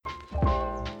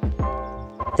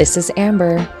This is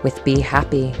Amber with Be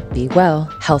Happy, Be Well,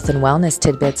 health and wellness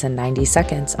tidbits in 90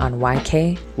 seconds on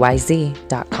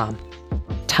YKYZ.com.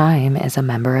 Thyme is a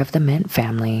member of the mint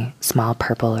family. Small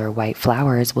purple or white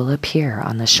flowers will appear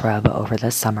on the shrub over the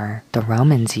summer. The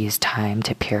Romans used thyme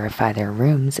to purify their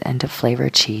rooms and to flavor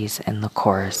cheese and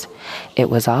liqueurs. It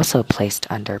was also placed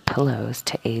under pillows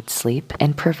to aid sleep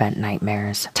and prevent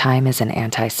nightmares. Thyme is an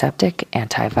antiseptic,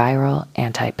 antiviral,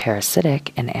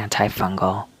 antiparasitic, and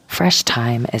antifungal. Fresh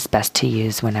thyme is best to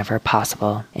use whenever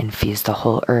possible. Infuse the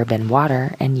whole herb in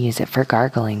water and use it for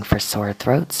gargling for sore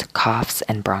throats, coughs,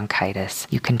 and bronchitis.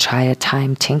 You can try a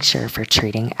thyme tincture for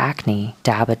treating acne.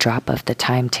 Dab a drop of the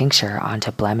thyme tincture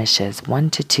onto blemishes 1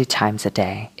 to 2 times a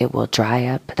day. It will dry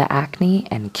up the acne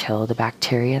and kill the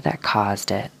bacteria that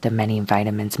caused it. The many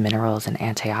vitamins, minerals, and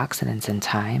antioxidants in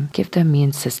thyme give the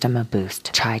immune system a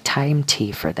boost. Try thyme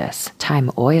tea for this. Thyme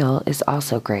oil is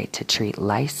also great to treat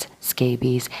lice,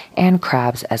 scabies, and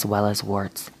crabs as well as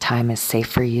warts. Thyme is safe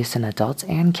for use in adults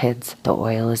and kids. The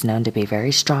oil is known to be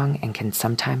very strong and can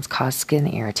sometimes cause skin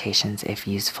irritations if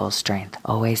used full strength.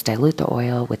 Always dilute the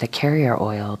oil with a carrier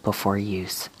oil before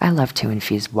use. I love to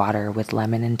infuse water with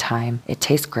lemon and thyme. It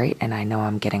tastes great and I know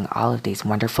I'm getting all of these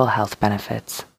wonderful health benefits.